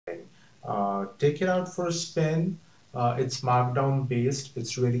Take it out for a spin. It's Markdown based.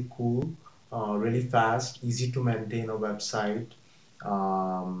 It's really cool, really fast, easy to maintain a website.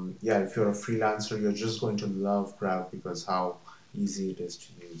 Yeah, if you're a freelancer, you're just going to love Grav because how easy it is to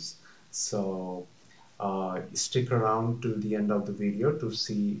use. So stick around till the end of the video to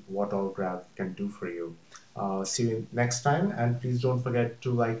see what all Grav can do for you. See you next time, and please don't forget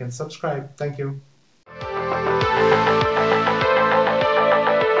to like and subscribe. Thank you.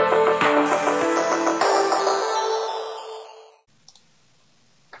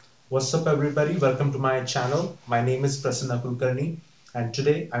 What's up, everybody? Welcome to my channel. My name is Prasanna Kulkarni, and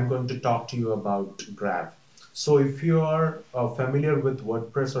today I'm going to talk to you about Grav. So if you are familiar with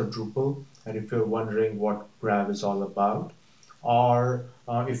WordPress or Drupal, and if you're wondering what Grav is all about, or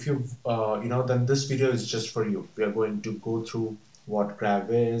if you've then this video is just for you. We are going to go through what Grav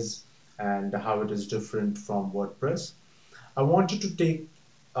is and how it is different from WordPress. I want you to take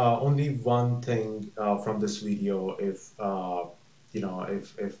only one thing from this video if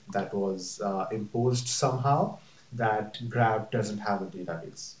that was imposed somehow, that Grav doesn't have a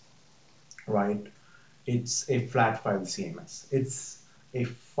database, right? It's a flat file CMS. It's a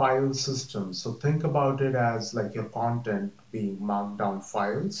file system. So think about it as like your content being markdown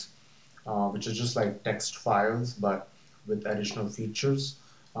files, which are just like text files, but with additional features.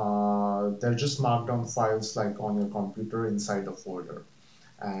 They're just markdown files like on your computer inside a folder.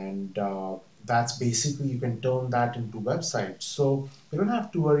 And that's basically, you can turn that into website. So you don't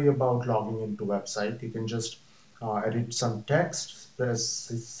have to worry about logging into website. You can just edit some text, press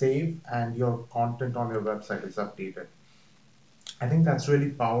save, and your content on your website is updated. I think that's really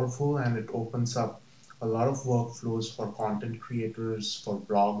powerful, and it opens up a lot of workflows for content creators, for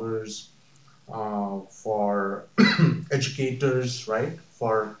bloggers, for educators, right?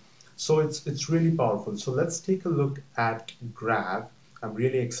 So it's really powerful. So let's take a look at Grav. I'm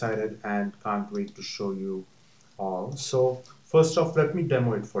really excited and can't wait to show you all. So first off, let me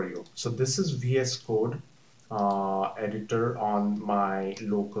demo it for you. So this is VS Code editor on my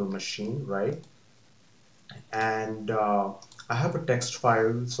local machine, right? And I have a text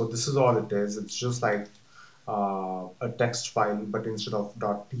file. So this is all it is. It's just like a text file, but instead of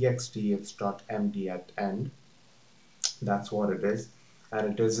 .txt, it's .md at end. That's what it is.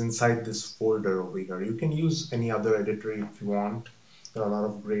 And it is inside this folder over here. You can use any other editor if you want. There are a lot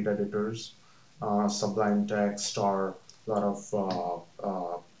of great editors, Sublime Text, or a lot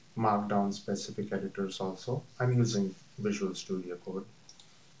of Markdown specific editors also. I'm using Visual Studio Code.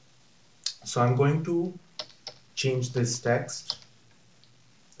 So I'm going to change this text.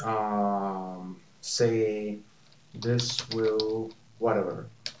 Say this will, whatever,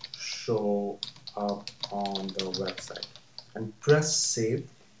 show up on the website, and press save.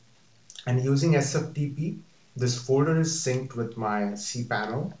 And using SFTP, this folder is synced with my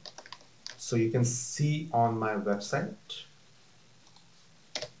cPanel. So you can see on my website,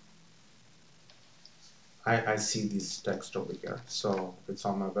 I see this text over here. So it's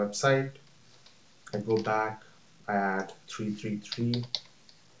on my website. I go back, I add 333,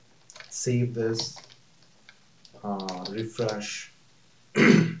 save this, refresh,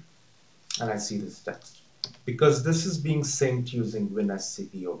 and I see this text. Because this is being synced using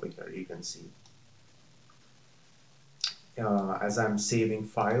WinSCP over here, you can see. As I'm saving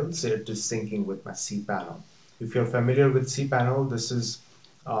files, it is syncing with my cPanel. If you're familiar with cPanel,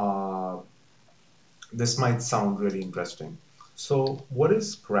 this might sound really interesting. So what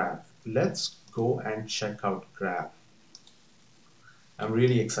is Grav? Let's go and check out Grav. I'm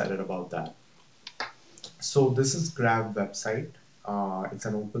really excited about that. So this is Grav website. It's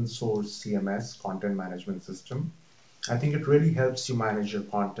an open source CMS, content management system. I think it really helps you manage your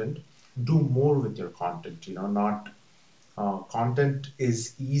content, do more with your content, not content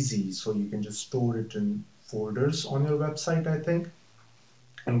is easy, so you can just store it in folders on your website, I think,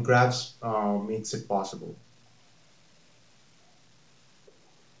 and Grav makes it possible.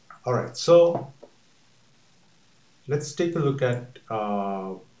 All right, so let's take a look at,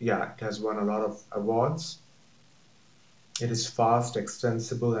 yeah, it has won a lot of awards. It is fast,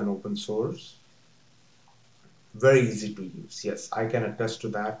 extensible, and open source. Very easy to use. Yes, I can attest to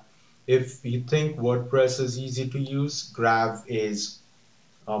that. If you think WordPress is easy to use, Grav is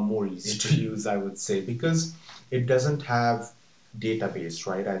more easy to use, I would say, because it doesn't have database,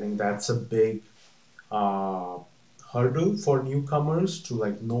 right? I think that's a big uh, hurdle for newcomers to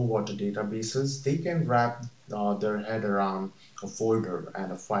like know what a database is. They can wrap their head around a folder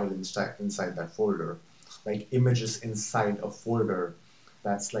and a file inside that folder, like images inside a folder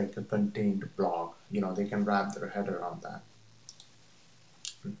that's like a contained blog. They can wrap their head around that.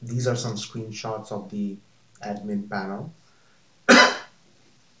 These are some screenshots of the admin panel.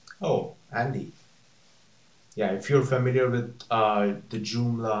 Oh, Andy. Yeah, if you're familiar with the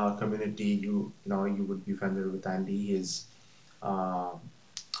Joomla community, you would be familiar with Andy. He's uh,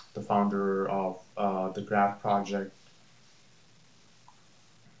 the founder of the Grav project.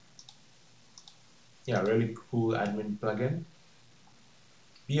 Yeah, really cool admin plugin.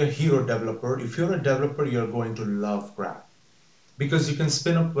 Be a hero developer. If you're a developer, you're going to love Grav because you can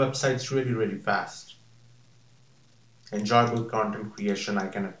spin up websites really, really fast. Enjoyable content creation, I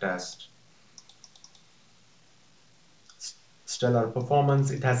can attest. Stellar performance.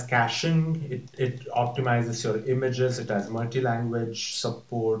 It has caching. It optimizes your images. It has multi-language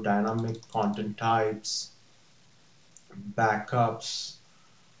support, dynamic content types, backups,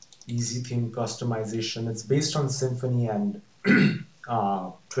 easy theme customization. It's based on Symfony and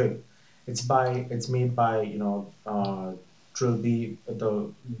Twig. It's made by Trilby,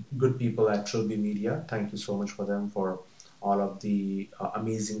 the good people at Trilby Media. Thank you so much for them for all of the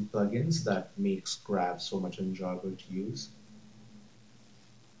amazing plugins that makes Grav so much enjoyable to use.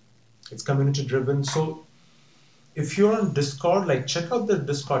 It's community driven. So if you're on Discord, like check out the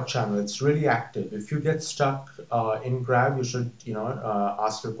Discord channel. It's really active. If you get stuck in Grav, you should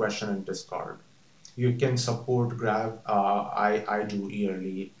ask your question in Discord. You can support Grav. I do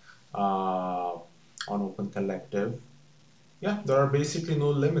yearly on Open Collective. Yeah, there are basically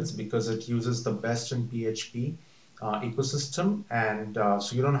no limits because it uses the best in PHP ecosystem, and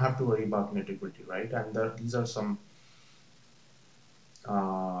so you don't have to worry about nitty gritty, right? And these are some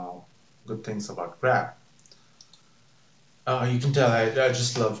uh, good things about Grav. You can tell I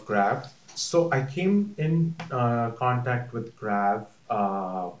just love Grav. So I came in contact with Grav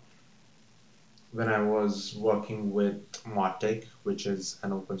when I was working with Mautic, which is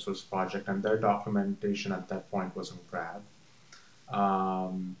an open source project, and their documentation at that point was on Grav.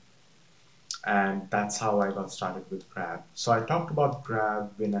 Um, and that's how I got started with Grav. So I talked about Grav,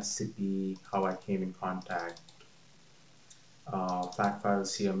 WinSCP, how I came in contact, flat file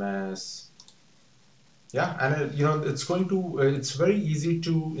CMS. Yeah, and it's very easy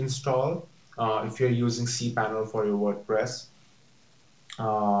to install if you're using cPanel for your WordPress.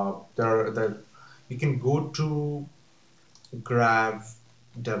 There, you can go to Grav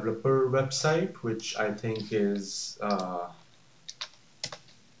developer website, which I think is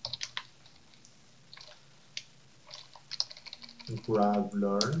Grav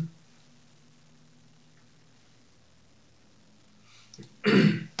Learn.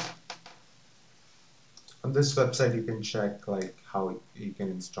 On this website, you can check like how you can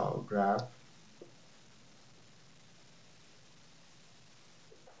install Grav.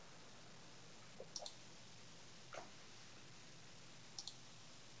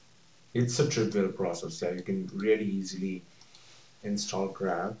 It's a trivial process. Yeah, you can really easily install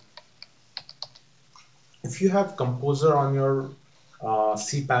Grav. If you have Composer on your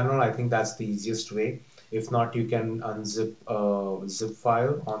cPanel, I think that's the easiest way. If not, you can unzip a zip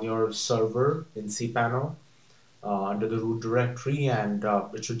file on your server in cPanel under the root directory, and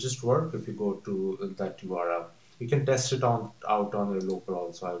it should just work if you go to that URL. You can test it out on your local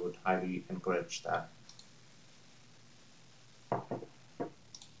also. I would highly encourage that.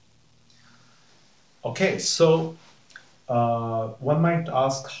 Okay, so one might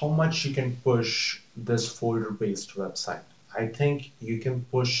ask how much you can push this folder-based website. I think you can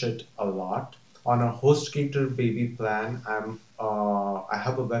push it a lot. On a HostGator baby plan, I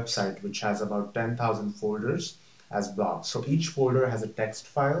have a website which has about 10,000 folders as blocks. So each folder has a text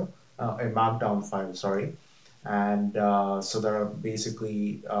file, a markdown file, sorry. And so there are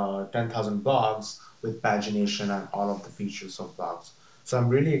basically 10,000 blogs with pagination and all of the features of blogs. So I'm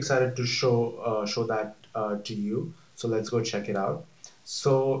really excited to show that to you. So let's go check it out.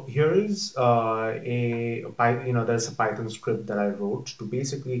 So here is there's a Python script that I wrote to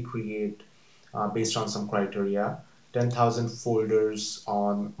basically create, based on some criteria, 10,000 folders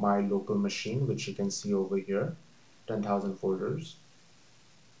on my local machine, which you can see over here, 10,000 folders.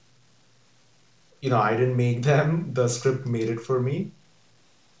 I didn't make them, the script made it for me.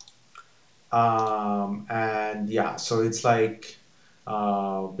 And yeah, so it's like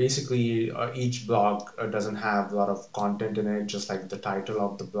basically each blog doesn't have a lot of content in it, just like the title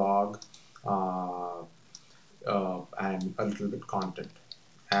of the blog uh, and a little bit content.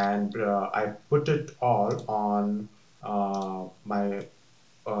 And I put it all on my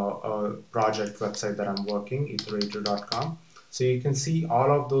project website that I'm working, iterator.com. So you can see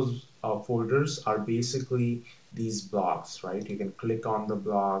all of those folders are basically these blogs, right? You can click on the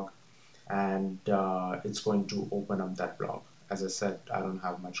blog and it's going to open up that blog. As I said, I don't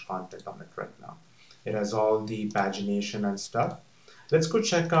have much content on it right now. It has all the pagination and stuff. Let's go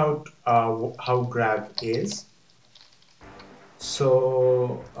check out how Grav is.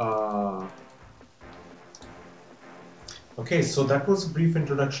 So Okay, so that was a brief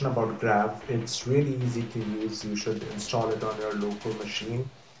introduction about Grav. It's really easy to use. You should install it on your local machine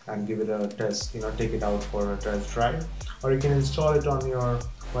and give it a test, take it out for a test drive. Or you can install it on your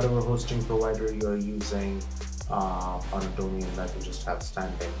whatever hosting provider you're using on a domain that you just have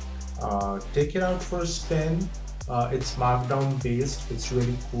standing. Take it out for a spin. It's markdown based. It's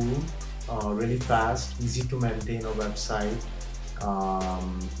really cool, really fast, easy to maintain a website.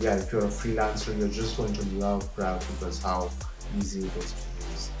 Yeah, if you're a freelancer, you're just going to love Grav because how easy it is to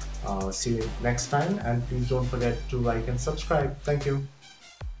use. See you next time, and please don't forget to like and subscribe. Thank you.